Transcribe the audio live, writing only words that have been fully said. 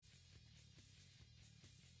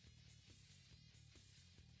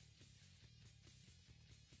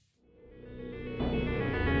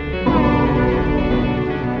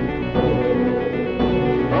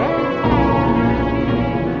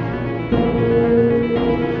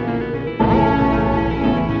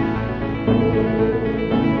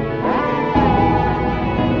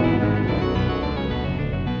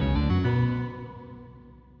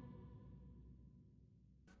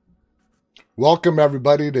Welcome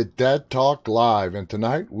everybody to Dead Talk Live, and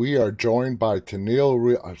tonight we are joined by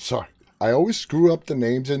I'm sorry, I always screw up the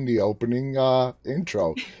names in the opening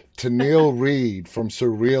intro. Tennille Reed from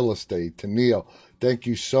Surreal Estate. Tennille, thank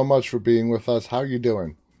you so much for being with us. How you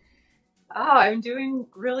doing? Oh, I'm doing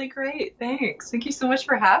really great. Thanks. Thank you so much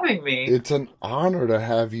for having me. It's an honor to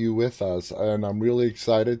have you with us, and I'm really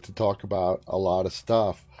excited to talk about a lot of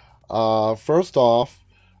stuff. First off,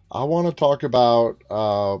 I want to talk about.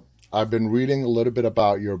 I've been reading a little bit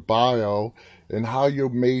about your bio and how you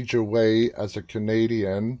made your way as a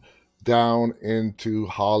Canadian down into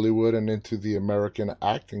Hollywood and into the American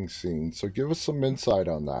acting scene. So give us some insight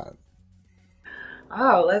on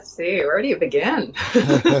Oh, let's see. Where do you begin?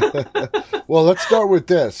 that. Well, let's start with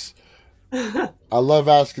this. I love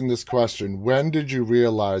asking this question. When did you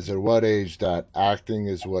realize at what age that acting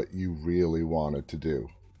is what you really wanted to do?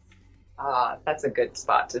 That's a good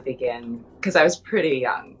spot to begin because I was pretty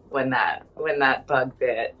young when that bug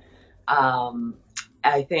bit. Um,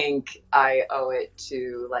 I think I owe it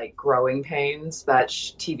to like Growing Pains, that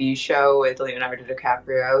TV show with Leonardo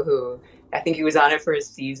DiCaprio, who I think he was on it for a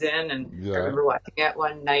season, and I Yeah. remember watching it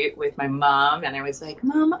one night with my mom, and I was like,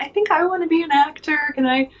 "Mom, I think I want to be an actor. Can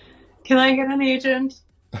I get an agent?"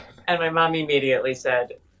 And my mom immediately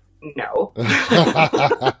said no,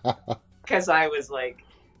 because I was like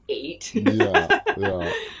 8. Yeah,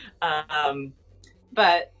 yeah. um,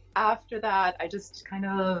 but after that, I just kind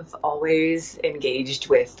of always engaged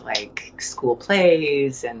with like school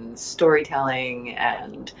plays and storytelling,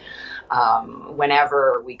 and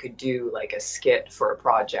whenever we could do like a skit for a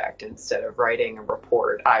project instead of writing a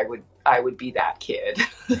report, I would be that kid.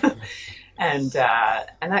 And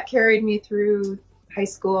that carried me through high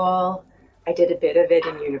school. I did a bit of it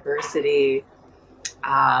in university.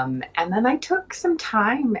 And then I took some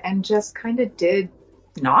time and just kind of did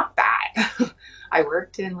not that. I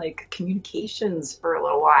worked in like communications for a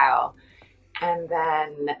little while, and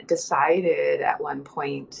then decided at one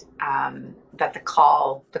point that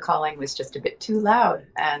the calling was just a bit too loud,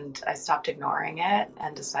 and I stopped ignoring it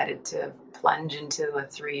and decided to plunge into a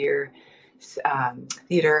 3 year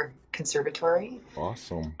theater conservatory,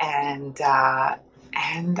 Awesome. and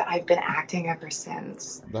and I've been acting ever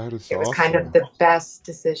since. That is It was kind of awesome. the best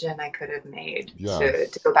decision I could have made to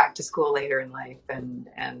Yes. go back to school later in life, and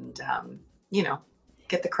you know,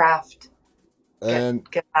 get the craft, get And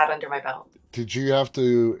get that under my belt. did you have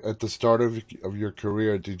to, at the start of your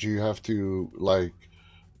career, did you have to like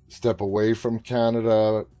step away from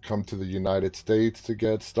Canada, come to the United States to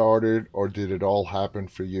get started, or did it all happen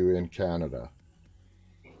for you in Canada?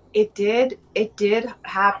 It did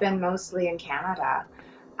happen mostly in Canada.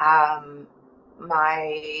 Um,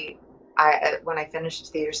 my I when I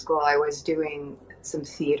finished theater school, I was doing some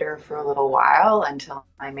theater for a little while until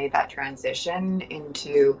I made that transition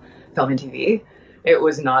into film and TV. It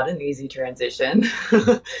was not an easy transition.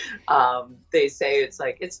 They say it's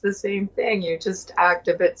like it's the same thing, you just act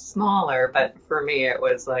a bit smaller. But for me, it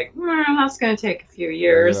was like, that's going to take a few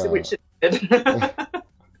years, Yeah. which it did.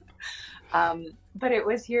 But it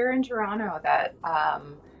was here in Toronto that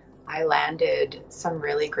I landed some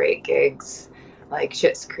really great gigs, like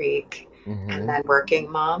Schitt's Creek and Mm-hmm. then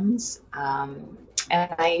Working Moms. And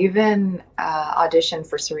I even auditioned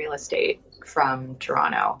for Surreal Estate from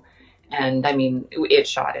Toronto. And I mean, it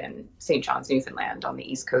shot in St. John's, Newfoundland on the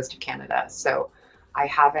east coast of Canada. So I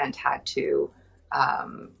haven't had to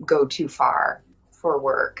go too far for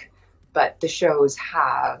work. But the shows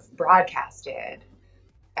have broadcasted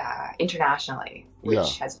internationally, Yeah.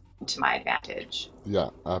 which has been to my advantage. Yeah,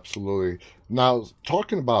 absolutely. Now,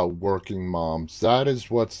 talking about working moms, that is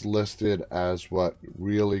what's listed as what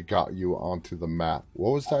really got you onto the map.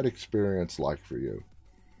 What was that experience like for you?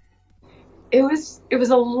 It was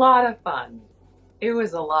a lot of fun. It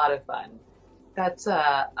was a lot of fun. That's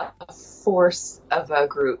a force of a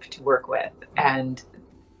group to work with, and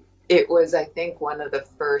it was, I think, one of the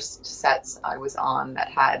first sets I was on that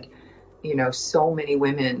had, so many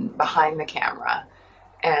women behind the camera,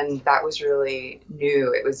 and that was really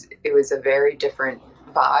new. It was a very different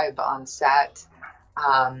vibe on set.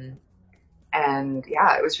 Um, and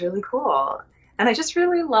yeah, it was really cool. And I just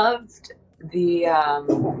really loved the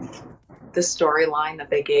the storyline that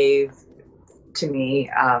they gave to me.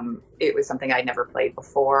 It was something I'd never played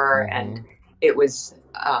before, and Mm-hmm. it was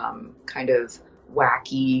kind of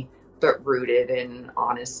wacky but rooted in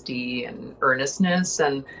honesty and earnestness,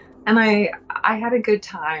 and I had a good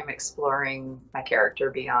time exploring my character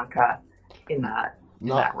Bianca in that in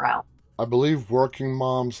Now, that realm. I believe Working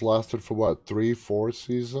Moms lasted for what, three, 4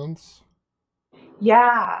 seasons?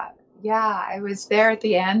 Yeah, yeah, I was there at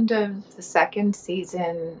the end of the second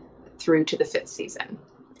season through to the fifth season.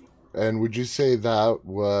 And would you say that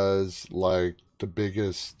was like the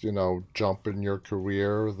biggest, jump in your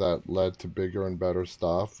career that led to bigger and better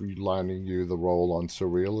stuff, landing you the role on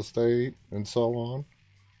Surreal Estate and so on?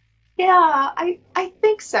 Yeah, I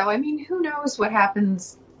think so. I mean, who knows what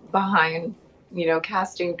happens behind,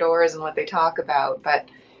 casting doors and what they talk about, but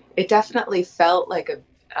it definitely felt like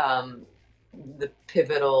the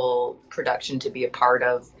pivotal production to be a part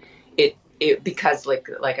of. It because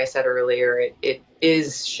like I said earlier, it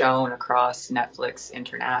is shown across Netflix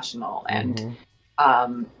International, and Mm-hmm.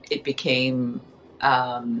 um, it became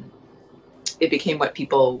um, it became what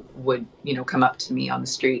people would, come up to me on the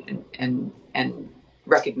street and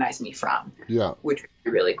recognize me from, Yeah. which would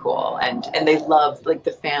be really cool. And they love, like,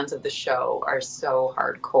 the fans of the show are so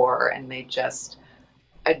hardcore and they just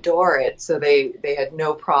adore it. So they had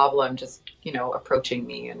no problem just, approaching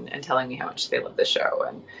me and telling me how much they love the show.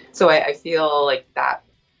 And so I feel like that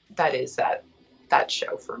is that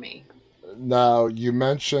show for me. Now, you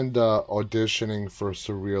mentioned auditioning for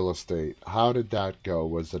Surreal Estate. How did that go?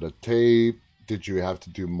 Was it a tape? Did you have to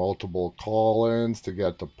do multiple call-ins to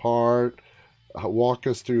get the part? Walk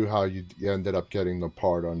us through how you ended up getting the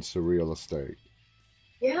part on Surreal Estate.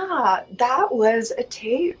 Yeah, that was a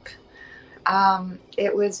tape.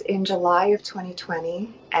 It was in July of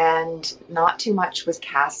 2020, and not too much was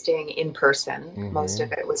casting in person. Most Mm-hmm.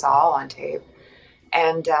 of it was all on tape.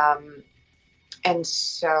 And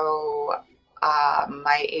so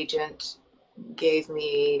my agent gave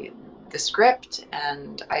me the script,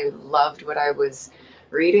 and I loved what I was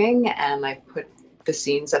reading, and I put the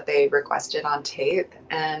scenes that they requested on tape,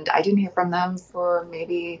 and I didn't hear from them for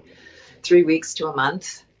maybe 3 weeks to a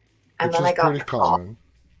month. And Which then is I got pretty the call, common.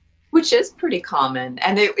 which is pretty common,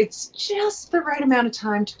 and it's just the right amount of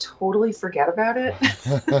time to totally forget about it.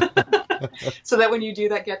 So that when you do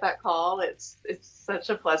get that call, it's such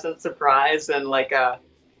a pleasant surprise, and like oh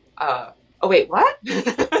wait, what?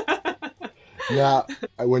 Now,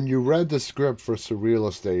 when you read the script for Surreal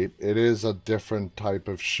Estate, it is a different type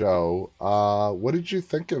of show. What did you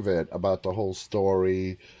think of it about the whole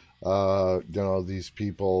story? These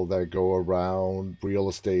people that go around, real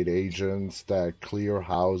estate agents that clear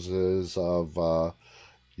houses of,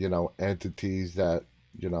 entities that,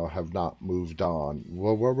 have not moved on.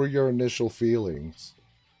 Well, what were your initial feelings?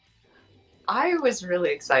 I was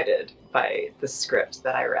really excited by the script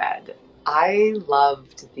that I read. I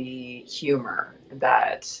loved the humor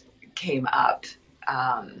that came up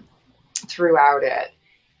um, throughout it.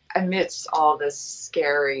 Amidst all this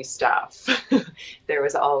scary stuff, there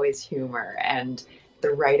was always humor, and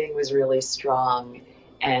the writing was really strong.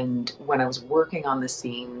 And when I was working on the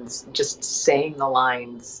scenes, just saying the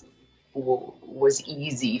lines was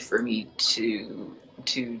easy for me to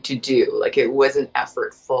do. Like, it wasn't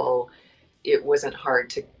effortful, it wasn't hard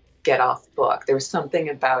to get off book. There was something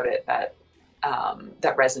about it that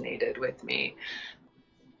resonated with me.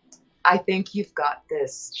 I think you've got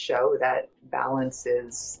this show that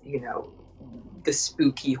balances, the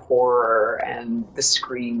spooky horror and the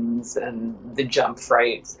screams and the jump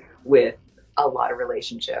frights with a lot of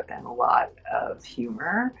relationship and a lot of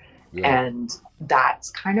humor. Yeah. And that's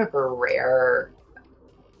kind of a rare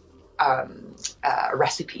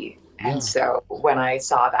recipe. And Yeah. so when I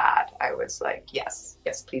saw that, I was like, yes,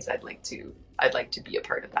 yes, please, I'd like to be a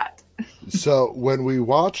part of that. So when we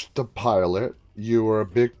watched the pilot, you were a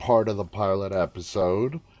big part of the pilot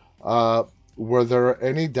episode. Uh, were there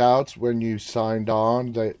any doubts when you signed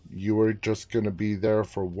on that you were just going to be there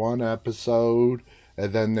for one episode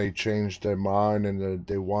and then they changed their mind and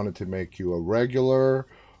they wanted to make you a regular?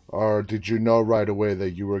 Or did you know right away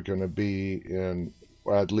that you were going to be in,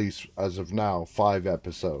 or at least as of now, 5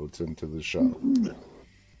 episodes into the show?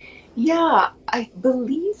 Yeah, I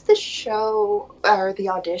believe the show or the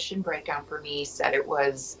audition breakdown for me said it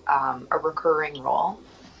was a recurring role.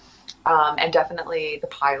 And definitely the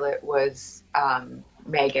pilot was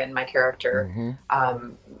Megan, my character, Mm-hmm.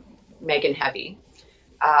 um, Megan Heavy.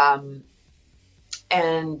 Um,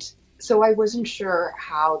 and so I wasn't sure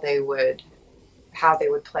how they would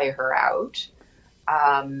play her out.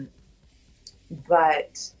 Um,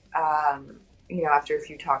 but after a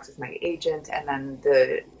few talks with my agent and then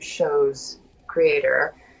the show's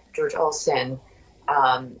creator, George Olson,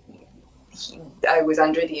 um, I was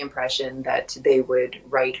under the impression that they would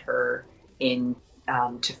write her in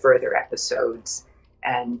to further episodes.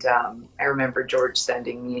 And I remember George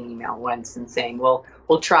sending me an email once and saying, "Well,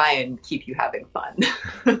 we'll try and keep you having fun."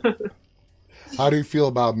 How do you feel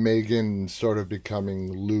about Megan sort of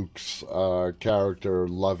becoming Luke's character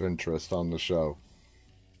love interest on the show?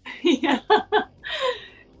 Yeah.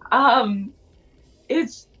 Um,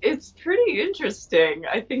 it's pretty interesting.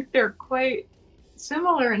 I think they're quite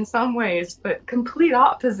similar in some ways, but complete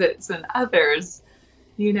opposites in others.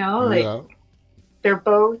 Like Yeah. they're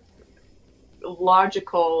both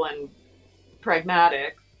logical and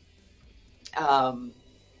pragmatic, um,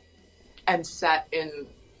 and set in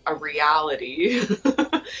a reality.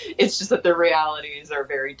 It's just that the realities are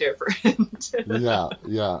very different. Yeah,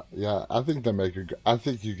 yeah, yeah. I think I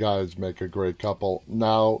think you guys make a great couple.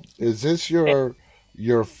 Now, is this your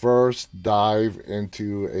first dive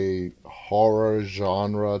into a horror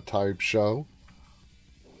genre type show?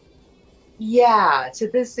 Yeah, to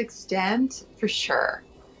this extent, for sure.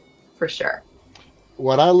 For sure.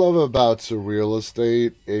 What I love about Surreal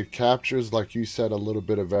Estate, it captures, like you said, a little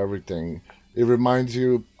bit of everything. It reminds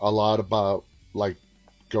you a lot about like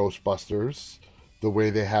Ghostbusters, the way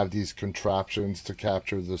they have these contraptions to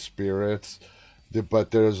capture the spirits,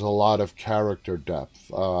 but there's a lot of character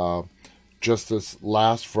depth. Just this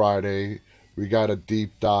last Friday, we got a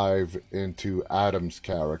deep dive into Adam's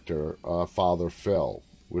character, Father Phil,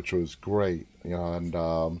 which was great.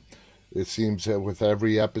 And it seems that with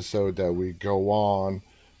every episode that we go on,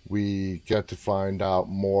 we get to find out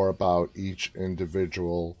more about each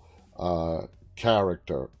individual uh,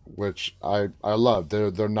 character, which I love.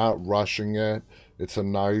 They're not rushing it. It's a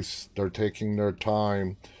nice. They're taking their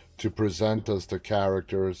time to present us the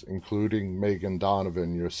characters, including Megan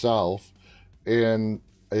Donovan yourself, in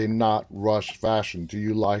a not rushed fashion. Do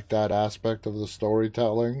you like that aspect of the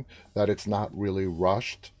storytelling? That it's not really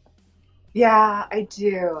rushed? Yeah, I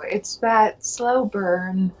do. It's that slow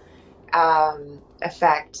burn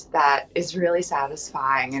effect that is really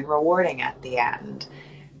satisfying and rewarding at the end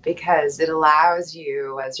because it allows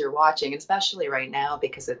you, as you're watching, especially right now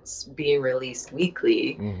because it's being released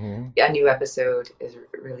weekly, Mm-hmm. a new episode is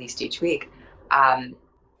released each week. Um,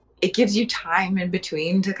 it gives you time in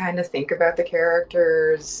between to kind of think about the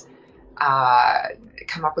characters, uh,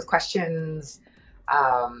 come up with questions.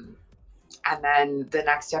 Um, and then the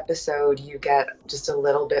next episode, you get just a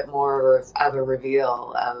little bit more of a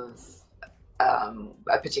reveal of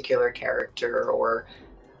a particular character or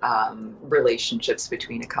relationships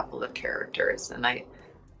between a couple of characters, and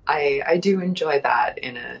I do enjoy that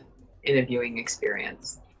in a viewing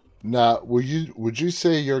experience. Now, would you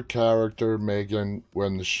say your character Megan,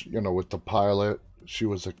 when with the pilot, she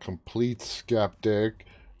was a complete skeptic,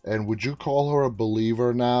 and would you call her a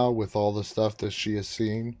believer now with all the stuff that she has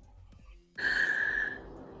seen,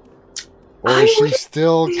 or is I she would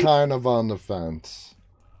still say, kind of on the fence?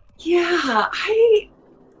 yeah,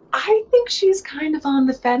 I think she's kind of on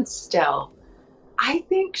the fence still. I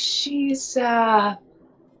think she's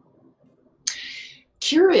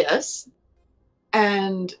curious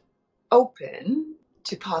and open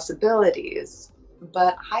to possibilities,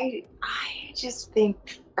 but I just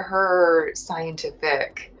think her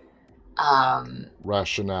scientific, um,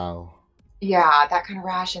 Rationale. yeah, that kind of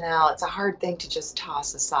rationale, it's a hard thing to just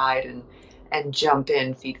toss aside and jump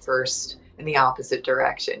in feet first in the opposite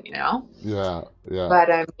direction, you know? Yeah, yeah.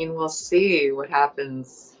 But I mean, we'll see what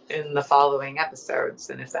happens in the following episodes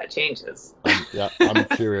and if that changes. I'm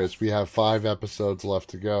curious. We have 5 episodes left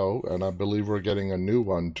to go, and I believe we're getting a new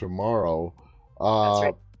one tomorrow. That's Uh,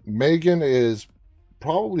 right. Megan is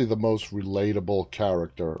probably the most relatable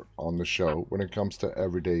character on the show when it comes to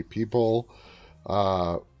everyday people.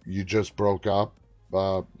 You just broke up,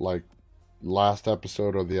 like last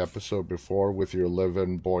episode or the episode before with your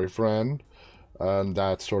live-in boyfriend, and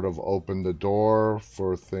that sort of opened the door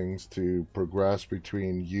for things to progress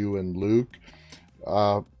between you and Luke.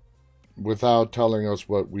 Uh, Without telling us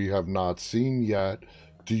what we have not seen yet,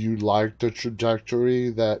 do you like the trajectory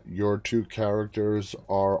that your two characters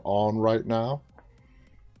are on right now?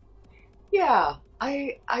 Yeah,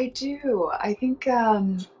 I do.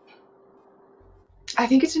 I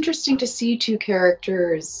think it's interesting to see two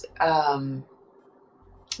characters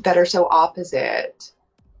that are so opposite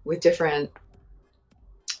with different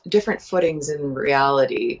footings in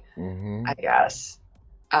reality, Mm-hmm. I guess,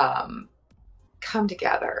 um, come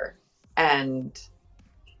together and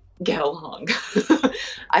get along.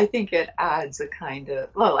 I think it adds a kind of,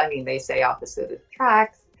 well, I mean, they say opposites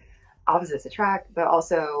attract, but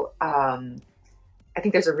also I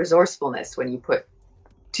think there's a resourcefulness when you put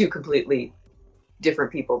two completely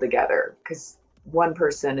different people together because one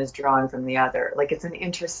person is drawing from the other. Like it's an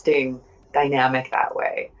interesting dynamic that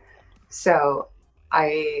way. So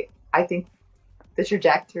I think the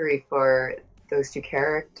trajectory for those two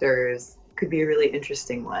characters could be a really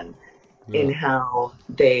interesting one Yeah. in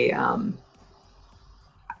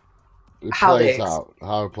It how they plays out,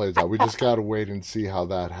 how it plays out. We just got to wait and see how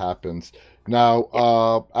that happens.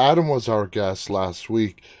 Now, Adam was our guest last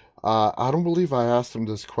week. I don't believe I asked him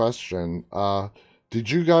this question.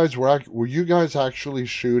 Were you guys actually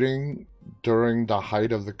shooting during the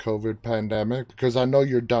height of the COVID pandemic? Because I know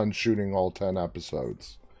you're done shooting all 10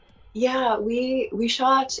 episodes. Yeah, we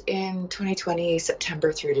shot in 2020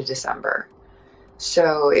 September through to December.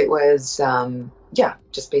 So it was yeah,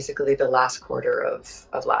 just basically the last quarter of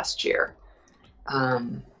last year.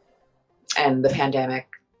 Um, and the pandemic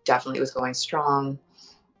definitely was going strong,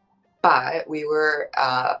 but we were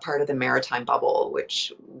part of the maritime bubble,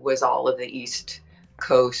 which was all of the East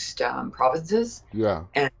Coast provinces, Yeah.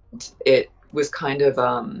 and it was kind of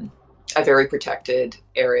a very protected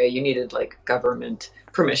area. You needed like government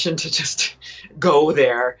permission to just go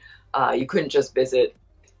there. You couldn't just visit.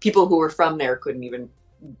 People who were from there couldn't even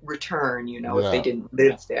return, if they Yeah. didn't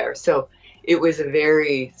live there. So it was a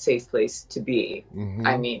very safe place to be. I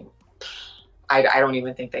Mm-hmm. mean, I don't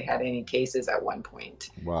even think they had any cases at one point.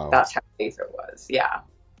 Wow. That's how safe it was. Yeah.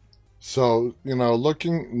 So,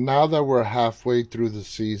 looking now that we're halfway through the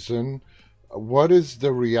season, what is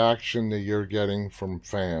the reaction that you're getting from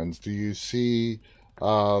fans? Do you see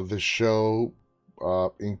the show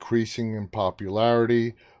increasing in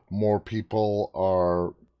popularity? More people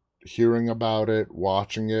are hearing about it,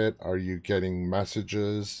 watching it. Are you getting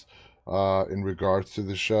messages in regards to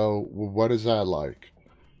the show? What is that like?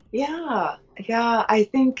 Yeah. Yeah. I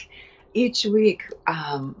think each week,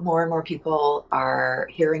 more and more people are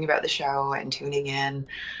hearing about the show and tuning in.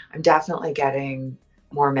 I'm definitely getting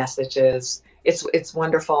more messages. It's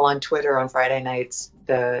wonderful on Twitter on Friday nights.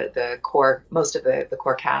 The core, most of the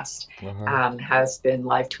core cast Uh-huh. has been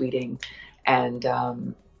live tweeting,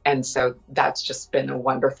 and so that's just been a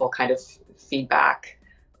wonderful kind of feedback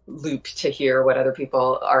loop to hear what other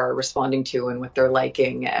people are responding to and what they're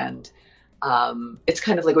liking. And it's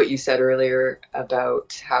kind of like what you said earlier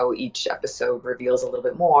about how each episode reveals a little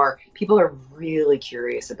bit more. People are really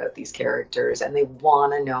curious about these characters, and they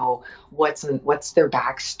want to know what's their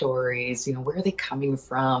backstories. Where are they coming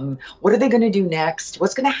from? What are they going to do next?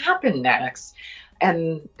 What's going to happen next?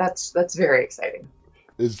 And that's very exciting.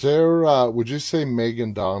 Would you say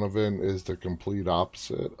Megan Donovan is the complete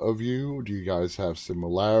opposite of you? Do you guys have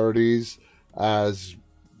similarities as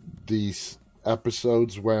these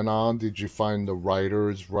episodes went on? Did you find the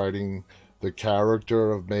writers writing the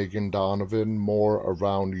character of Megan Donovan more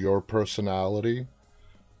around your personality?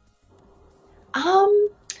 Um,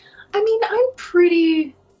 I mean, I'm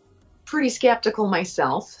pretty skeptical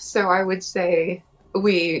myself, so I would say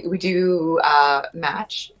we do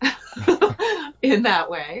match in that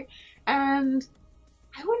way. And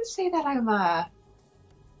I wouldn't say that I'm a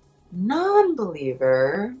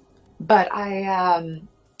non-believer, but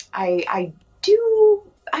I do.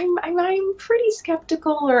 I'm pretty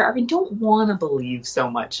skeptical, or I mean, don't want to believe so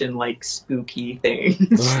much in like spooky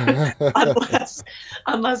things, unless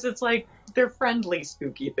unless it's like they're friendly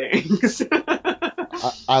spooky things.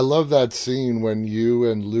 I love that scene when you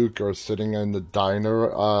and Luke are sitting in the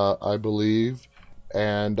diner, I believe,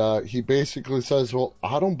 and he basically says, "Well,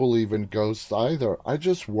 I don't believe in ghosts either. I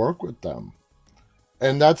just work with them."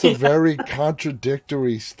 And that's a Yeah. very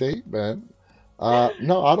contradictory statement.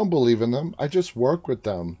 No, I don't believe in them. I just work with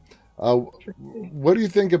them. What do you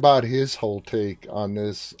think about his whole take on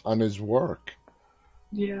on his work?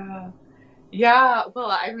 Yeah. Yeah. Well,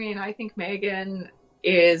 I mean, I think Megan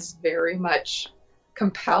is very much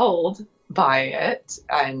compelled by it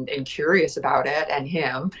and curious about it and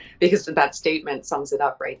him, because that statement sums it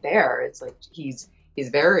up right there. It's like he's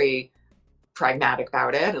very pragmatic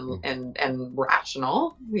about it and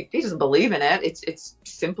rational. He doesn't believe in it. It's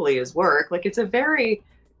simply his work. Like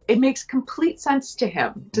it makes complete sense to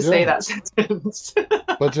him to say Yeah. that sentence.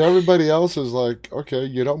 But to everybody else is like, okay,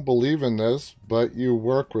 you don't believe in this, but you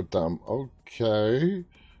work with them. Okay.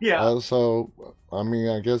 Yeah. So, I mean,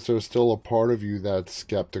 I guess there's still a part of you that's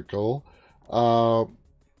skeptical. Uh,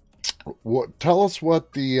 Tell us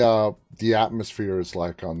what the atmosphere is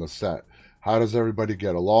like on the set. How does everybody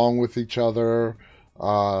get along with each other?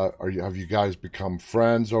 Have you guys become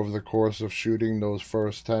friends over the course of shooting those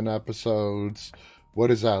first 10 episodes?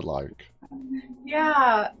 What is that like?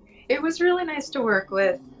 Yeah, it was really nice to work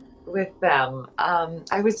with them.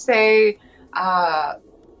 I would say uh,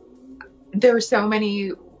 there were so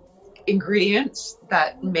many ingredients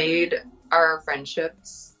that made our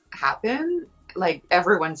friendships happen. Like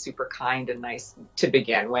everyone's super kind and nice to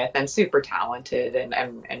begin with, and super talented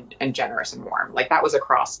and generous and warm. Like that was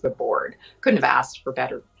across the board. Couldn't have asked for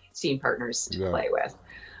better scene partners to Yeah. play with.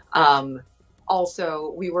 Um,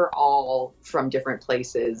 Also, we were all from different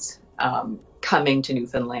places coming to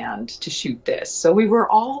Newfoundland to shoot this. So we were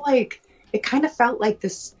all like, it kind of felt like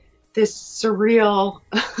this. this surreal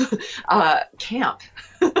camp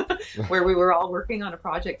where we were all working on a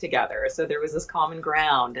project together. So there was this common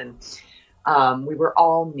ground, and we were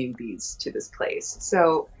all newbies to this place.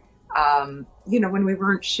 So, when we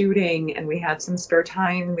weren't shooting and we had some spare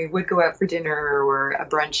time, we would go out for dinner or a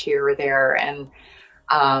brunch here or there. And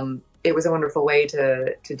it was a wonderful way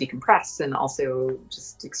to decompress and also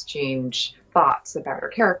just exchange thoughts about our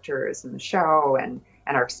characters and the show and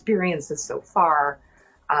our experiences so far.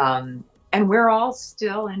 And we're all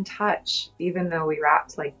still in touch, even though we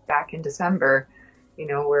wrapped like back in December.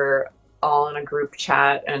 We're all in a group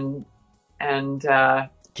chat and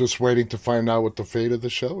Just waiting to find out what the fate of the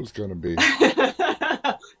show is going to be.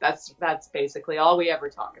 that's basically all we ever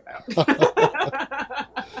talk about.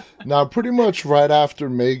 Now, pretty much right after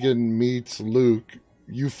Megan meets Luke,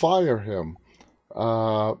 you fire him.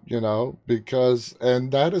 Because,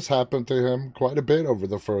 and that has happened to him quite a bit over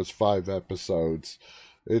the first 5 episodes.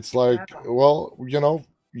 It's like, Yeah. well,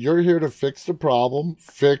 you're here to fix the problem,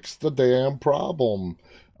 fix the damn problem.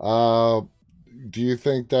 Uh, do you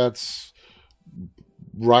think that's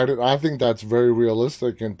right? I think that's very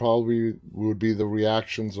realistic and probably would be the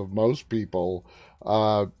reactions of most people.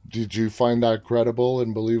 Did you find that credible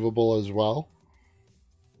and believable as well?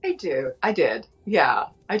 I do. I did. Yeah,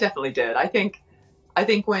 I definitely did. I think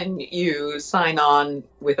when you sign on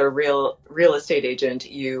with a real estate agent,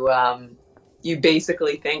 you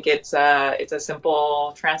basically think it's a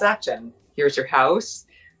simple transaction. Here's your house,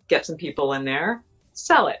 get some people in there,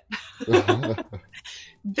 sell it.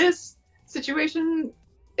 This situation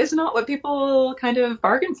is not what people kind of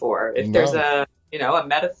bargain for. If there's No.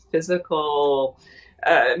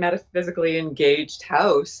 a metaphysically engaged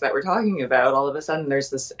house that we're talking about, all of a sudden there's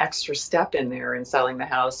this extra step in there in selling the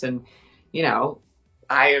house, and you know,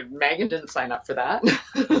 Megan didn't sign up for that.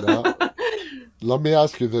 No. Let me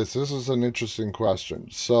ask you this. This is an interesting question.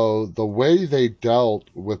 So, the way they dealt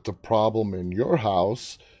with the problem in your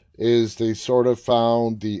house is they sort of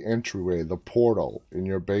found the entryway, the portal in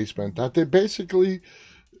your basement, that they basically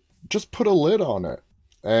just put a lid on it.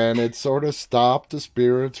 And it sort of stopped the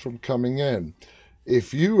spirits from coming in.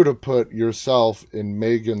 If you were to put yourself in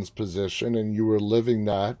Megan's position and you were living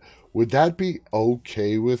that, would that be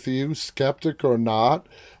okay with you, skeptic or not?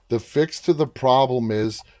 The fix to the problem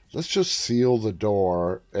is let's just seal the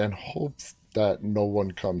door and hope that no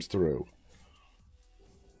one comes through.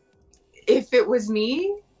 If it was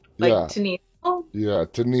me, like Yeah, Tennille, yeah.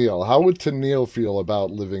 Tennille, how would Tennille feel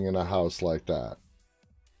about living in a house like that?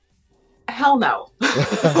 hell no.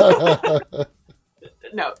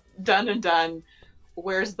 No, done and done.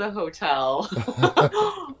 Where's the hotel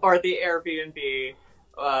or the Airbnb?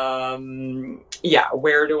 Yeah,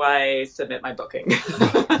 where do I submit my booking?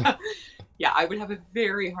 Yeah, I would have a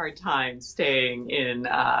very hard time staying in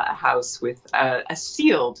a house with a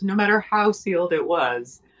sealed, no matter how sealed it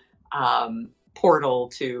was, portal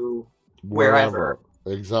to Wherever. wherever.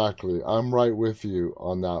 Exactly. I'm right with you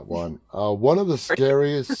on that one. One of the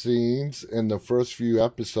scariest scenes in the first few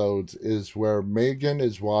episodes is where Megan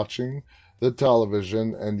is watching the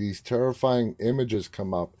television and these terrifying images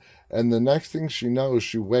come up. And the next thing she knows,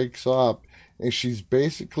 she wakes up and she's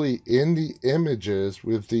basically in the images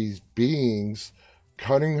with these beings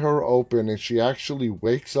cutting her open. And she actually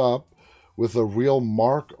wakes up with a real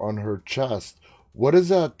mark on her chest. What does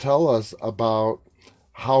that tell us about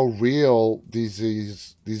how real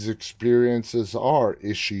these experiences are?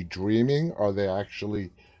 Is she dreaming? Are they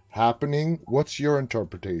actually happening? What's your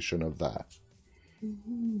interpretation of that?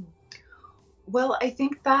 Mhm. Well, I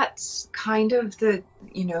think that's kind of the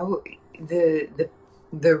the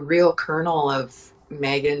the real kernel of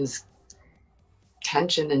Megan's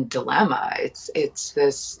tension and dilemma. It's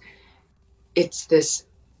this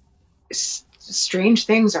strange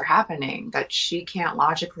things are happening that she can't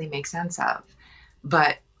logically make sense of,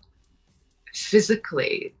 but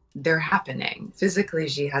physically they're happening. Physically,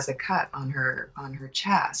 she has a cut on her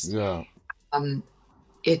chest. Yeah, Um,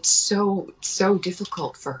 it's so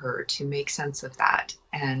difficult for her to make sense of that,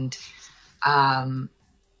 and um,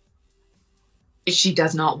 she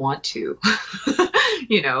does not want to,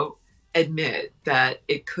 you know, admit that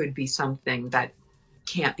it could be something that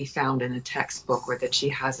can't be found in a textbook or that she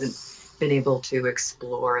hasn't been able to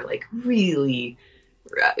explore like really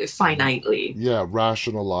finitely. yeah,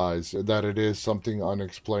 rationalize that it is something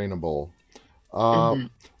unexplainable. Uh, Hmm.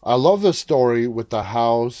 I love the story with the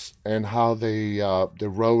house and how they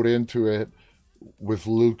wrote into it with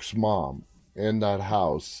Luke's mom in that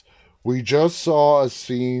house. We just saw a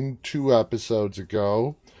scene 2 episodes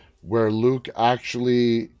ago where Luke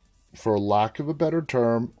actually, for lack of a better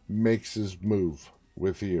term, makes his move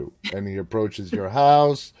with you. And he approaches your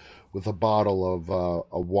house with a bottle of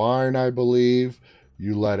a wine, I believe.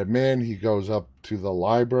 You let him in. He goes up to the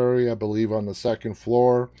library, I believe, on the second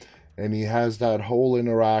floor, and he has that whole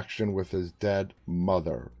interaction with his dead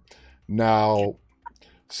mother. Now,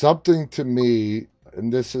 something to me,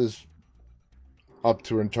 and this is up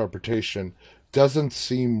to interpretation, doesn't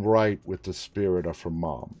seem right with the spirit of her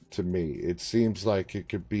mom to me. It seems like it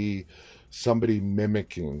could be somebody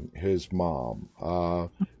mimicking his mom.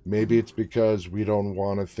 Maybe it's because we don't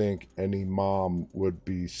want to think any mom would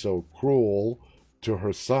be so cruel to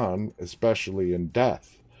her son, especially in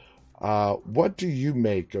death. What do you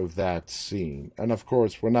make of that scene? And of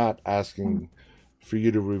course, we're not asking for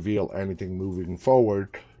you to reveal anything moving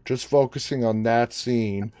forward, just focusing on that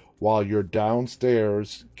scene while you're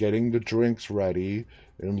downstairs getting the drinks ready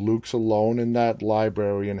and Luke's alone in that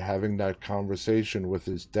library and having that conversation with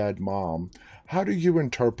his dead mom. How do you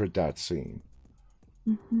interpret that scene?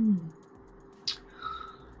 Mhm.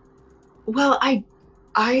 Well,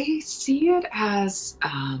 I see it as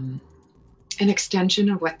an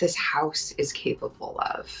extension of what this house is capable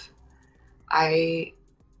of. I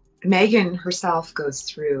Megan herself goes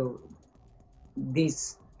through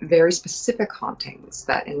these very specific hauntings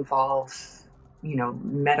that involve,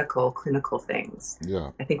 medical, clinical things.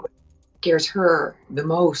 Yeah, I think what scares her the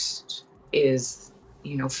most is,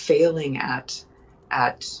 failing at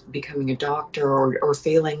becoming a doctor, or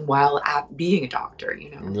failing while at being a doctor,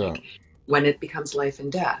 yeah, like when it becomes life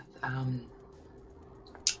and death.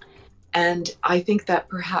 And I think that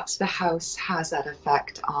perhaps the house has that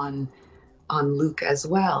effect on Luke as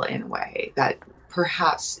well, in a way that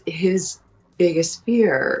perhaps his biggest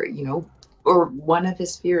fear, or one of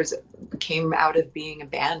his fears, came out of being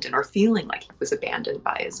abandoned or feeling like he was abandoned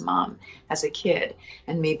by his mom as a kid.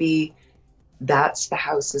 And maybe that's the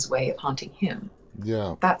house's way of haunting him.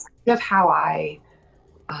 yeah. That's kind of how I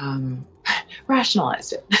um,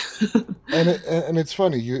 rationalized it. And it's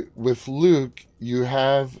funny, you with Luke, you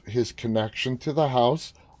have his connection to the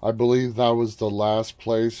house. I believe that was the last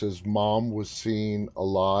place his mom was seen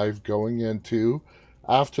alive going into.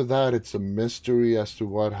 After that, it's a mystery as to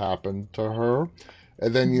what happened to her.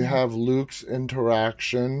 And then you Mhm. have Luke's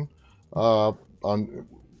interaction uh, on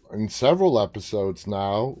in several episodes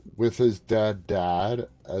now with his dad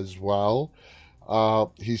as well.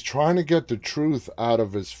 He's trying to get the truth out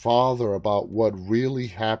of his father about what really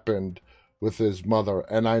happened with his mother.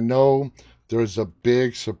 And I know there's a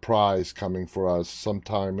big surprise coming for us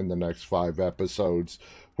sometime in the next 5 episodes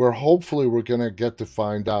where hopefully we're going to get to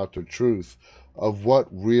find out the truth of what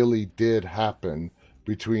really did happen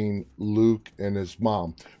between Luke and his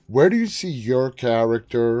mom. Where do you see your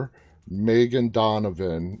character, Megan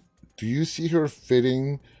Donovan? Do you see her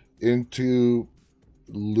fitting into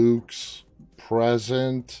Luke's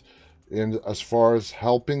present in as far as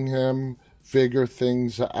helping him figure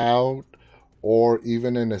things out, or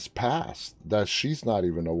even in his past that she's not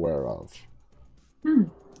even aware of? Hmm.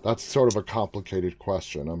 That's sort of a complicated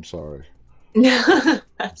question. I'm sorry.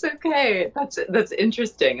 That's okay. That's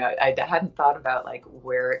interesting. I hadn't thought about like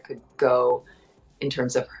where it could go in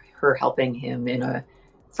terms of her helping him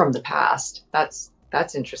from the past. That's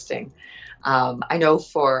interesting. I know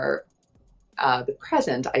for the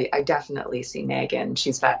present, I definitely see Megan.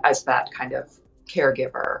 She's that kind of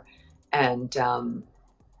caregiver, and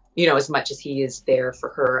as much as he is there for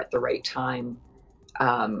her at the right time,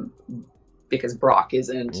 um, because Brock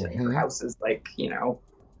isn't, and her Hmm. house is like,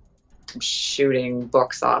 shooting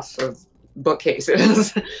books off of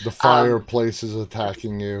bookcases. The um, fireplace is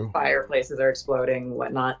attacking you. Fireplaces are exploding,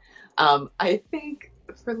 whatnot. I think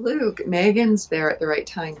for Luke, Megan's there at the right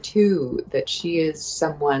time too. That she is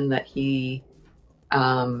someone that he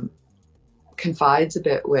um, confides a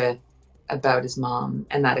bit with about his mom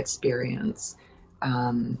and that experience.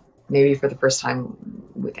 Um, Maybe for the first time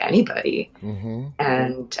with anybody, Hmm.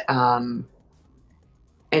 and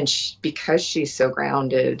because she's so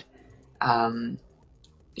grounded, um,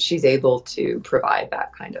 she's able to provide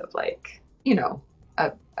that kind of like,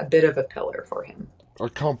 a bit of a pillar for him. A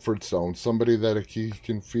comfort zone, somebody that he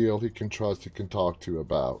can feel, he can trust, he can talk to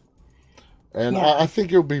about. And I Yeah.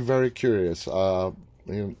 think you'll be very curious,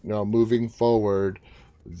 moving forward,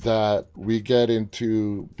 that we get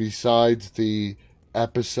into, besides the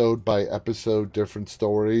episode by episode different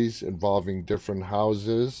stories involving different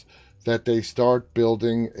houses, that they start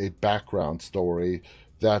building a background story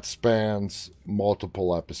that spans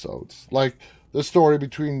multiple episodes. Like the story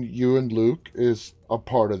between you and Luke is a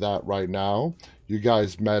part of that right now. You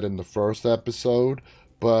guys met in the first episode,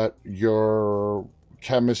 but your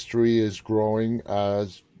chemistry is growing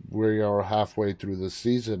as we are halfway through the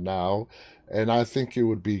season now. And I think it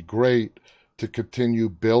would be great to continue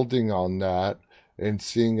building on that and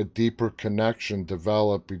seeing a deeper connection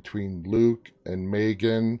develop between Luke and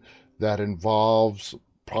Megan that involves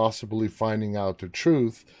possibly finding out the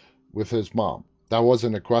truth with his mom. That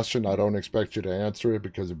wasn't a question. I don't expect you to answer it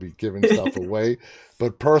because it'd be giving stuff away.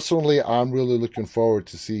 But personally, I'm really looking forward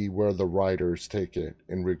to see where the writers take it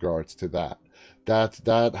in regards to that.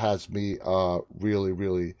 That has me really,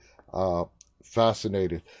 really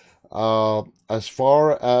fascinated. As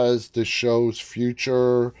far as the show's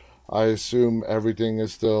future, I assume everything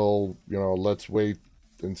is still, let's wait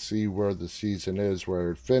and see where the season is,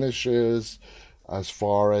 where it finishes, as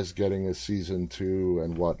far as getting a season two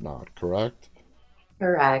and whatnot, correct?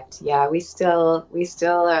 Correct. Yeah, we still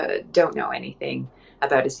don't know anything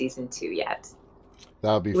about a season 2 yet.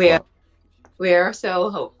 That'll be We are, fun. we are so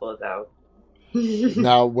hopeful though.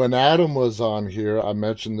 Now, when Adam was on here, I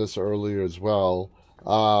mentioned this earlier as well.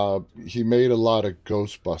 He made a lot of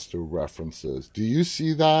Ghostbuster references. Do you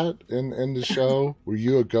see that in the show? Were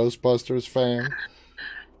you a Ghostbusters fan?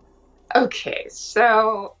 Okay,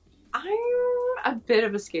 so I'm a bit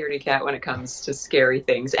of a scaredy cat when it comes to scary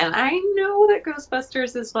things, and I know that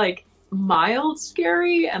Ghostbusters is like mild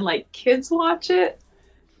scary and like kids watch it.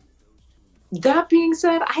 That being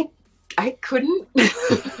said, I couldn't.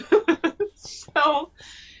 So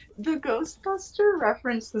the Ghostbuster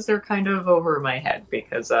references are kind of over my head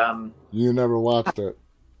because You never watched it.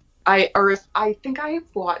 if I think I have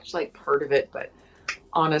watched like part of it, but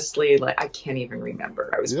honestly, like I can't even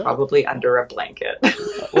remember. I was Yeah. probably under a blanket.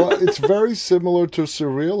 Well, it's very similar to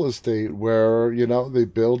Surreal Estate, where, they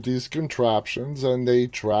build these contraptions and they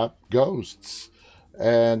trap ghosts.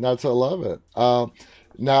 And I love it.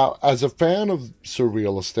 Now, as a fan of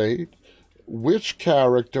Surreal Estate, which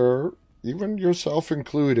character, even yourself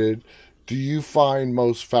included, do you find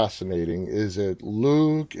most fascinating? Is it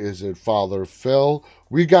Luke? Is it Father Phil?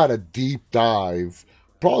 We got a deep dive,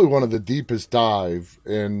 probably one of the deepest dive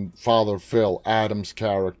in Father Phil, Adam's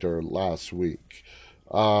character, last week.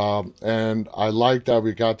 And I like that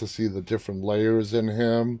we got to see the different layers in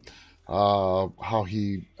him, how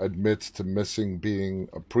he admits to missing being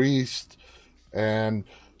a priest, and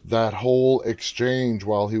that whole exchange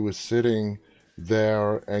while he was sitting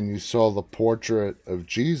there and you saw the portrait of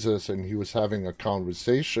Jesus and he was having a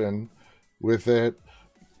conversation with it.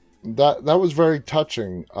 That was very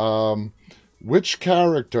touching. Which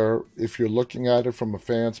character, if you're looking at it from a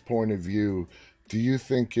fan's point of view, do you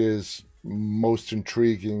think is most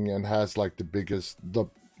intriguing and has like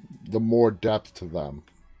the more depth to them?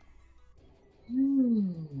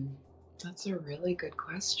 Hmm, that's a really good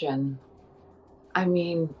question. I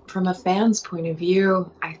mean, from a fan's point of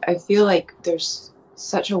view, I feel like there's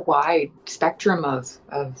such a wide spectrum of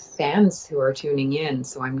fans who are tuning in.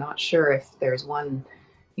 So I'm not sure if there's one,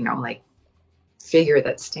 like figure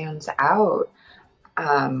that stands out.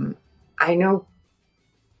 Um, I know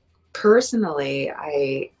personally,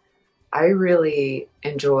 I really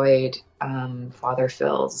enjoyed Father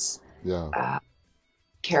Phil's Yeah. uh,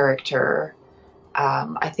 character.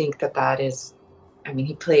 I think that is, I mean,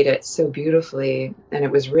 he played it so beautifully and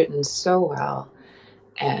it was written so well.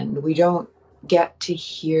 And we don't get to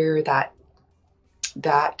hear that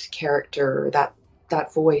character,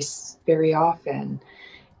 that voice very often.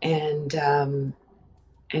 And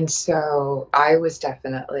so I was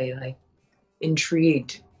definitely like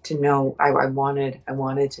intrigued to know. I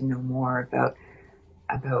wanted to know more about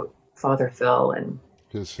Father Phil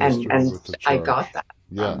His history and with the I got church. that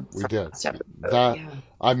Yeah, we from did. last episode. That Yeah.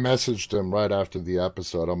 I messaged him right after the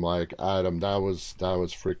episode. I'm like, Adam, that was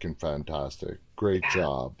freaking fantastic. Great Yeah.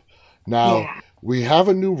 job. Now, Yeah. we have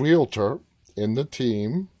a new realtor in the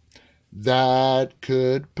team that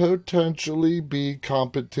could potentially be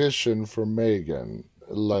competition for Megan,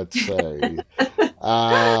 let's say.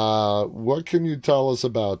 What can you tell us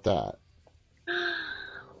about that?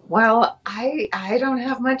 Well, I don't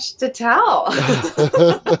have much to tell.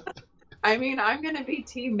 I mean, I'm gonna be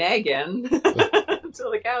Team Megan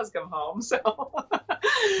until the cows come home. So,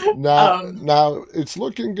 Now, um, now it's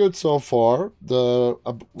looking good so far. The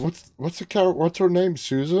what's the character? What's her name?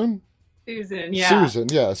 Susan. Susan, yeah, Susan,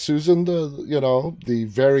 yeah, Susan, the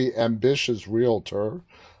very ambitious realtor.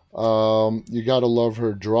 You got to love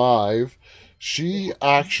her drive. She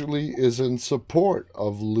actually is in support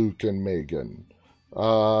of Luke and Megan.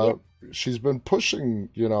 yeah, Uh, she's been pushing,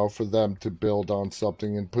 for them to build on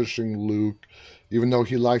something and pushing Luke, even though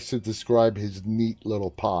he likes to describe his neat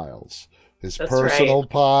little piles, his that's right. personal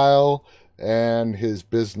pile and his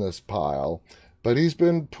business pile. But he's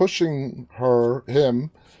been pushing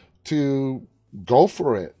him – to go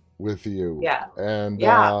for it with you. Yeah, And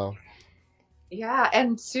yeah. Yeah,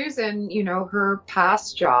 and Susan, her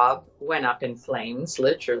past job went up in flames,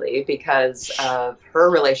 literally, because of her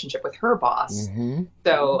relationship with her boss. Mm-hmm.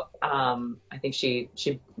 So, I think she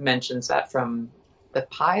mentions that from the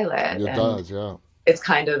pilot, It and does, yeah. it's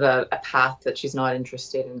kind of a path that she's not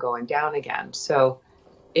interested in going down again. So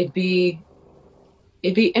it'd be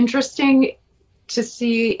it'd be interesting to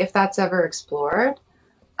see if that's ever explored.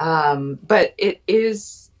 But it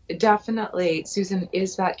is definitely, Susan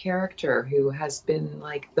is that character who has been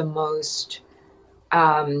like the most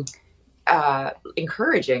um,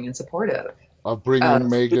 encouraging and supportive Of bringing of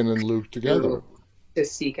Megan and Luke together. to, to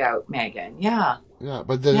seek out Megan. Yeah, Yeah,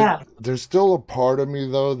 but yeah. there's still a part of me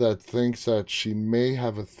though that thinks that she may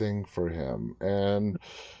have a thing for him, and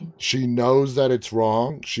she knows that it's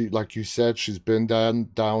wrong. She, like you said, she's been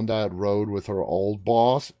down that road with her old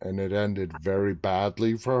boss, and it ended very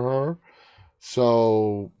badly for her.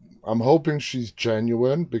 So I'm hoping she's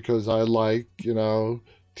genuine because I like,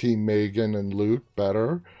 Team Megan and Luke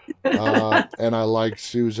better. And I like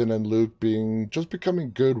Susan and Luke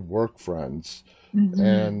becoming good work friends Mhm.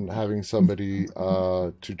 and having somebody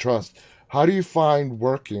to trust. How do you find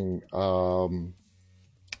working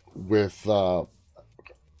with,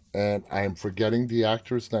 and I'm forgetting the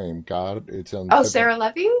actor's name. God, it's on Oh, tip of, Sarah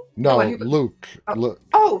Levy, the one no, who. Luke. Oh, Luke.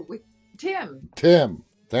 with Tim. Tim.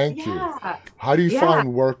 Thank you. Yeah, How do you yeah,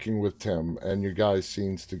 find working with Tim and you guys'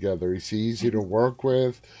 scenes together? Is he easy to work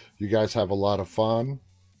with? You guys have a lot of fun?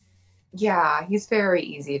 yeah. He's very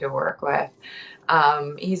easy to work with.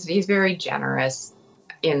 He's very generous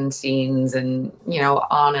in scenes and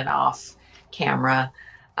on and off camera.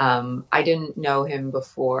 I didn't know him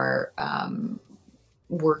before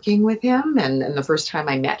working with him, and the first time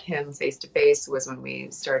I met him face to face was when we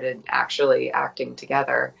started actually acting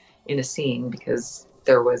together in a scene because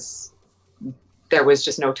there was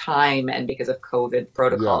just no time, and because of COVID Yeah.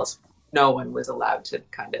 protocols, no one was allowed to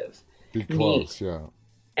kind of Be meet. close. Yeah.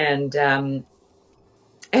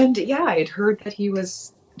 And yeah, I'd heard that he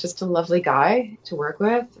was just a lovely guy to work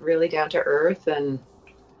with, really down to earth and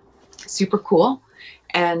super cool.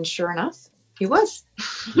 And sure enough, he was.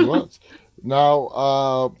 He was.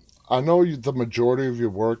 Now, I know the majority of your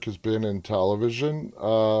work has been in television.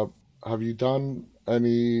 Have you done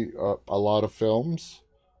a lot of films?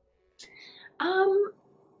 um,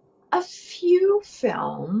 a few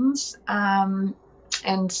films, and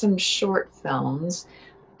some short films,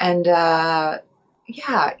 and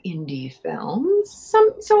yeah, indie films.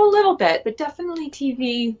 So a little bit, but definitely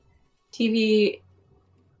TV. TV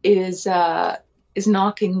is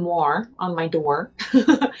knocking more on my door.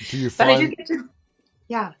 Do you But I do find, get to,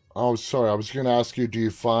 yeah. oh, sorry, I was going to ask you, do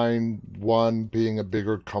you find one being a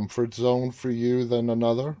bigger comfort zone for you than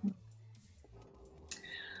another?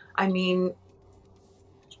 I mean,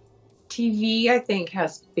 TV, I think,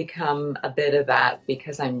 has become a bit of that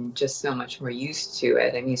because I'm just so much more used to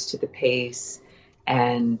it. I'm used to the pace,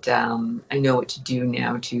 and I know what to do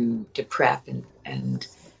now to prep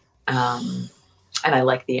um, and I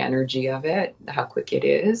like the energy of it, how quick it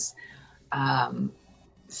is. Um,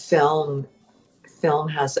 film film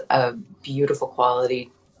has a beautiful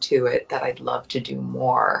quality to it that I'd love to do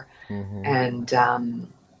more. Mm-hmm. And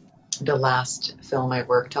the last film I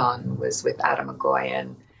worked on was with Adam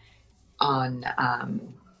McGoyan on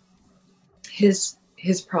his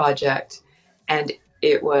project, and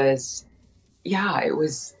it was yeah, it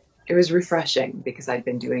was refreshing because I'd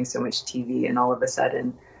been doing so much TV, and all of a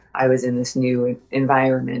sudden I was in this new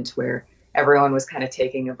environment where everyone was kind of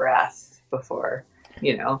taking a breath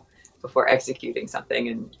you know, before executing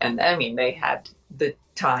something, and I mean they had the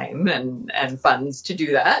time and funds to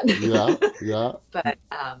do that, Yeah, yeah. but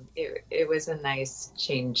it was a nice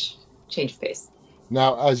change of pace.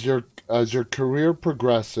 Now, as your career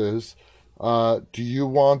progresses, do you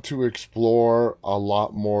want to explore a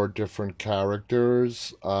lot more different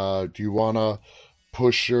characters? Do you want to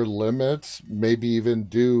push your limits? Maybe even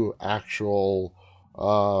do actual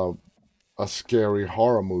uh, a scary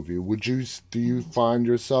horror movie? Do you find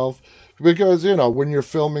yourself, because when you're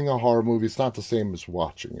filming a horror movie, it's not the same as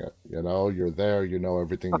watching it. You're there,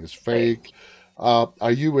 everything is Right. fake.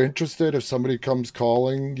 Are you interested if somebody comes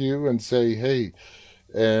calling you and say, "Hey,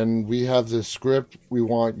 and we have this script we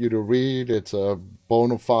want you to read. It's a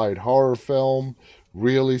bona fide horror film,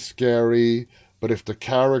 really scary, but if the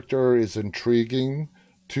character is intriguing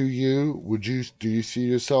to you, do you see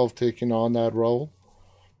yourself taking on that role?"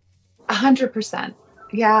 100%.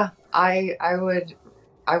 Yeah, I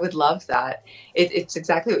would love that. It's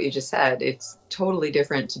exactly what you just said. It's totally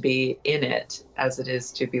different to be in it as it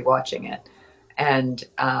is to be watching it. And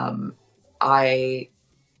I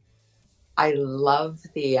I love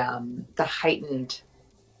the heightened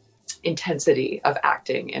intensity of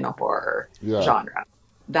acting in a horror Yeah. genre.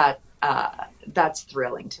 That that's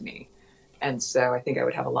thrilling to me, and so I think I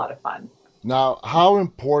would have a lot of fun. Now, how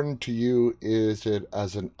important to you is it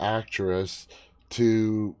as an actress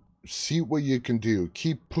to see what you can do?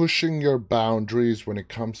 Keep pushing your boundaries when it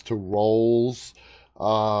comes to roles.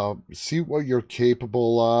 See what you're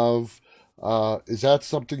capable of. Is that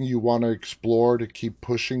something you want to explore to keep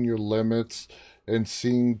pushing your limits and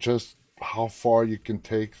seeing just how far you can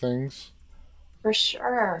take things? For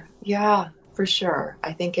sure, yeah, for sure.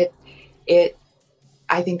 It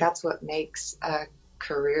I think that's what makes a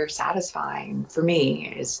career satisfying for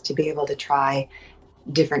me is to be able to try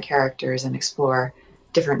different characters and explore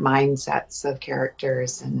different mindsets of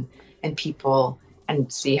characters and people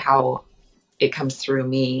and see how it comes through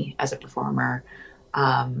me as a performer.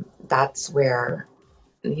 That's where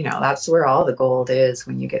that's where all the gold is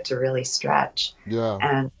when you get to really stretch. Yeah.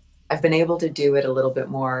 And I've been able to do it a little bit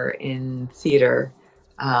more in theater,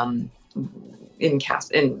 um, in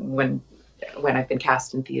cast, in when I've been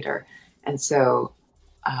cast in theater, and so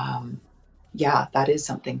um, yeah, that is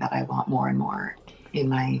something that I want more and more in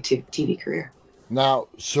my TV career. Now,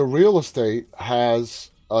 Surreal Estate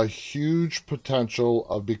has a huge potential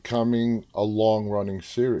of becoming a long running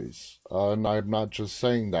series. And I'm not just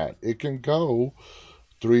saying that. It can go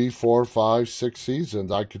three, four, five, 6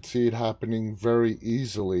 seasons. I could see it happening very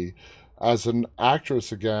easily. As an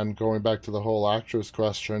actress, again, going back to the whole actress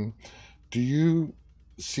question, do you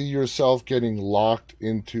see yourself getting locked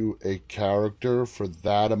into a character for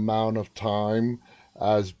that amount of time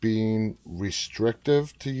as being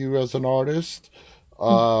restrictive to you as an artist?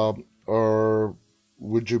 Or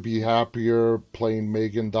would you be happier playing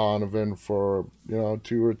Megan Donovan for,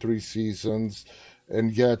 2 or 3 seasons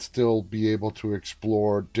and yet still be able to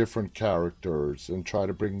explore different characters and try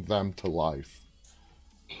to bring them to life?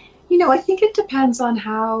 I think it depends on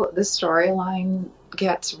how the storyline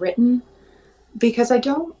gets written because I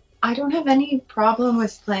don't have any problem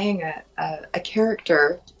with playing a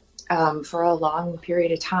character for a long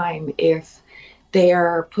period of time if they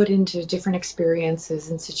are put into different experiences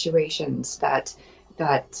and situations that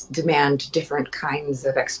demand different kinds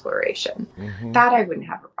of exploration. Mm-hmm. That I wouldn't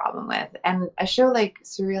have a problem with. And a show like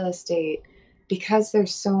Surreal Estate, because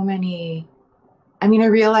there's so many. I mean, I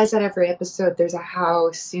realize that every episode there's a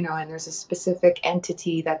house, and there's a specific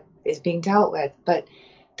entity that is being dealt with, but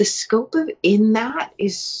the scope of in that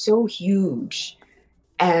is so huge.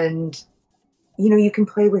 And, you can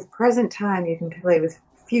play with present time, you can play with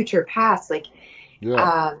future past, like Yeah.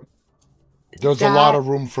 um, There's a lot that of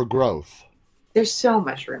room for growth. there's so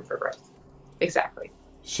much room for growth. Exactly.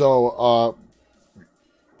 So,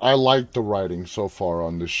 I like the writing so far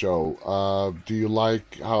on the show. Do you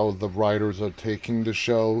like how the writers are taking the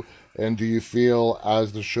show? And do you feel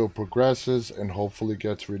as the show progresses and hopefully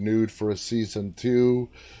gets renewed for a season 2,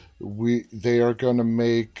 they are going to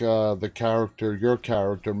make your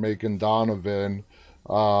character, Megan Donovan,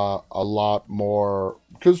 a lot more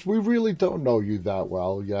because we really don't know you that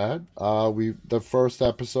well yet. The first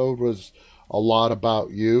episode was a lot about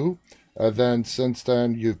you, and then since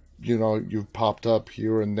then you've popped up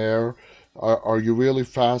here and there. Are you really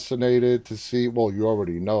fascinated to see? Well, you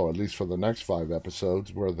already know, at least for the next 5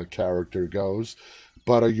 episodes, where the character goes.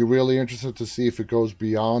 But are you really interested to see if it goes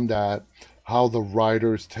beyond that? How the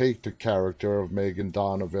writers take the character of Megan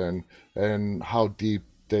Donovan and how deep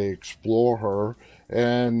they explore her,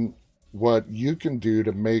 and what you can do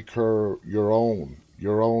to make her your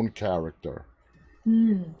own character.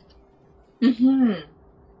 Mm. Hmm.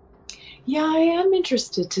 Yeah, I am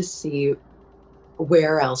interested to see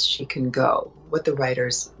where else she can go, what the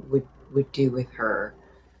writers would do with her.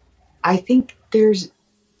 I think there's,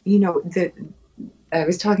 the I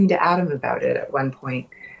was talking to Adam about it at one point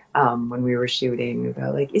when we were shooting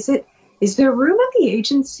about like, is there room at the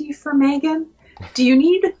agency for Megan? Do you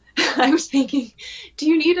need? I was thinking, do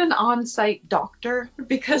you need an on-site doctor?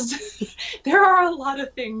 Because there are a lot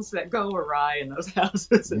of things that go awry in those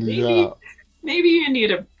houses, and Yeah. maybe you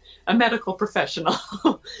need a medical professional.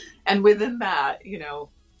 And within that,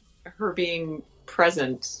 her being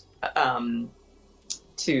present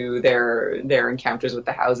to their encounters with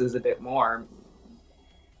the houses a bit more,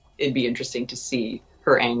 it'd be interesting to see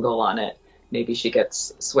her angle on it. Maybe she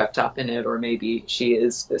gets swept up in it, or maybe she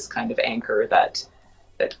is this kind of anchor that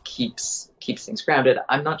keeps things grounded.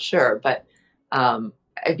 I'm not sure, but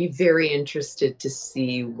I'd be very interested to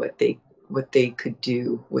see what they could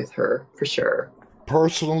do with her for sure.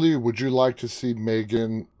 Personally, would you like to see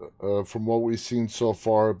Megan, from what we've seen so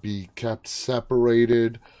far, be kept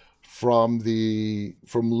separated from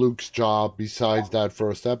Luke's job? Besides that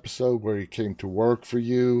first episode where he came to work for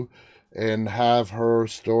you, and have her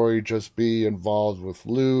story just be involved with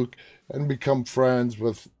Luke and become friends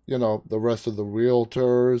with, the rest of the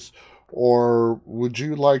realtors? Or would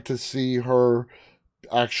you like to see her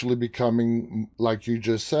actually becoming, like you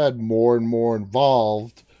just said, more and more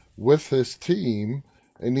involved with his team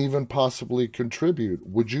and even possibly contribute?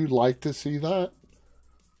 Would you like to see that?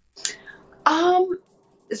 Um,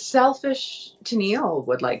 Selfish Tennille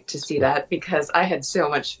would like to see that because I had so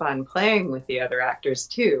much fun playing with the other actors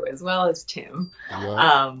too, as well as Tim.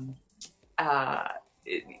 Yeah. Um, uh,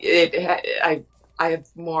 I have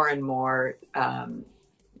more and more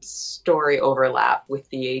story overlap with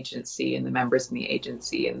the agency and the members in the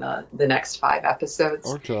agency in the next 5 episodes,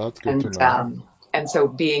 Okay, that's good to and know. so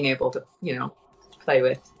being able to play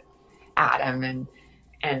with Adam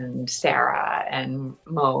and Sarah and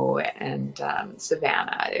Mo and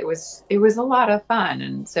Savannah. It was a lot of fun,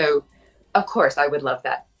 and so of course I would love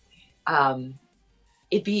that. Um,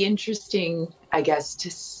 it'd be interesting, I guess, to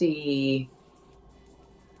see.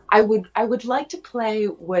 I would like to play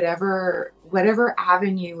whatever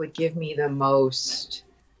avenue would give me the most,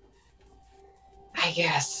 I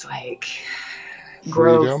guess, like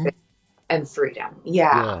growth Freedom. and freedom.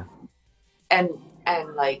 Yeah, Yeah.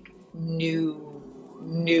 and like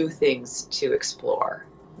new things to explore.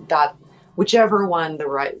 That whichever one the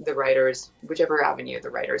writers, whichever avenue the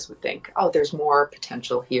writers would think, oh, there's more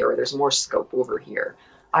potential here, or there's more scope over here,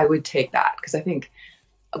 I would take that because I think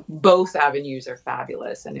both avenues are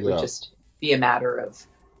fabulous, and it would Yeah. just be a matter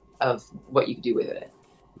of what you could do with it.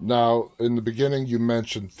 Now, in the beginning, you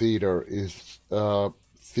mentioned theater. Is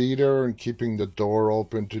theater and keeping the door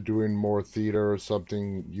open to doing more theater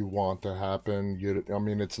something you want to happen? I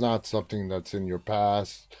mean, it's not something that's in your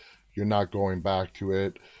past. You're not going back to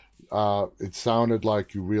it. It sounded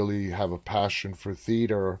like you really have a passion for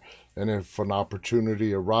theater, and if an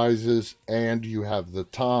opportunity arises and you have the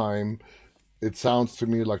time, it sounds to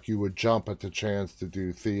me like you would jump at the chance to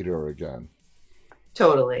do theater again.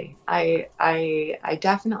 Totally. I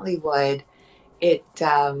definitely would. It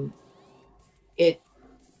it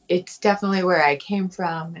it's definitely where I came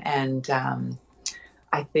from, and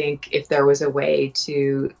I think if there was a way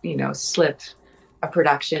to, slip a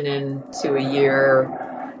production into a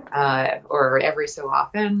year, or every so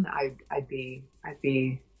often, I'd be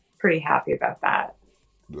pretty happy about that.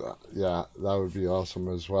 Yeah, that would be awesome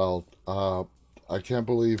as well. I can't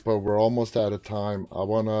believe, but we're almost out of time.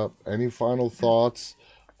 Any final thoughts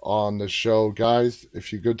on the show? Guys,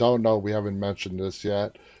 if you don't know, we haven't mentioned this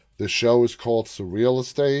yet. The show is called Surreal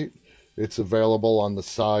Estate. It's available on the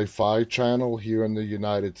Sci Fi channel here in the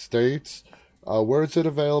United States. Where is it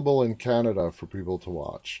available in Canada for people to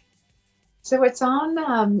watch? So it's on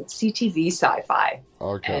CTV Sci-Fi,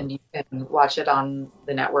 Okay. and you can watch it on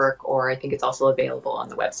the network, or I think it's also available on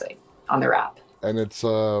the website on their app. And it's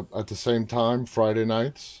at the same time, Friday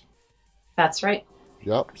nights? That's right.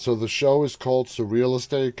 Yep. So the show is called Surreal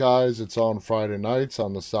Estate, guys. It's on Friday nights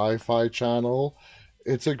on the Sci Fi channel.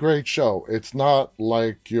 It's a great show. It's not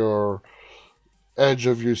like your edge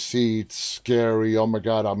of your seat, scary, oh my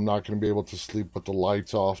God, I'm not going to be able to sleep with the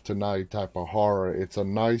lights off tonight type of horror. It's a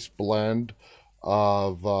nice blend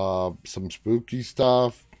of some spooky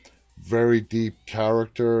stuff, very deep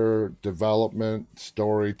character development,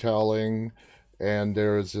 storytelling, and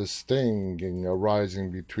there's this sting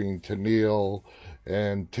arising between Tennille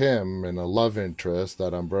and Tim and a love interest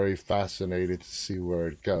that I'm very fascinated to see where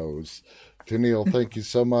it goes. Tennille, thank you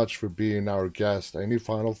so much for being our guest. Any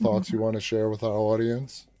final thoughts you want to share with our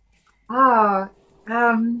audience? Oh,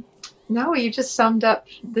 um, no, you just summed up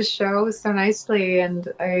the show so nicely, and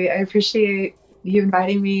I appreciate you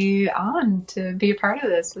inviting me on to be a part of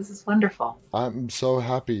this. This is wonderful. I'm so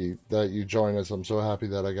happy that you joined us. I'm so happy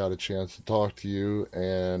that I got a chance to talk to you,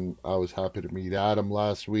 and I was happy to meet Adam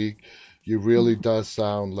last week. You really does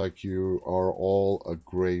sound like you are all a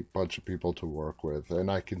great bunch of people to work with,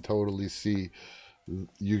 and I can totally see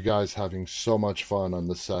you guys having so much fun on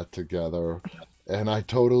the set together. And I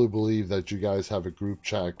totally believe that you guys have a group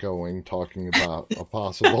chat going talking about a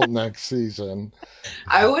possible next season.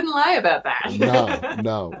 I wouldn't lie about No, that.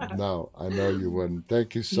 no, no. I know you wouldn't.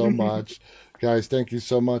 Thank you so much. Guys, thank you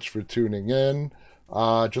so much for tuning in.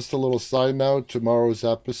 Just a little side note, tomorrow's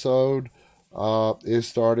episode is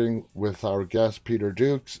starting with our guest Peter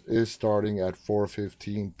Dukes is starting at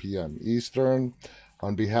 4:15 p.m. Eastern.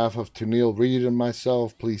 On behalf of Tennille Reed and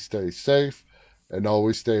myself, please stay safe and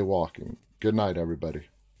always stay walking. Good night, everybody.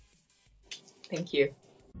 Thank you.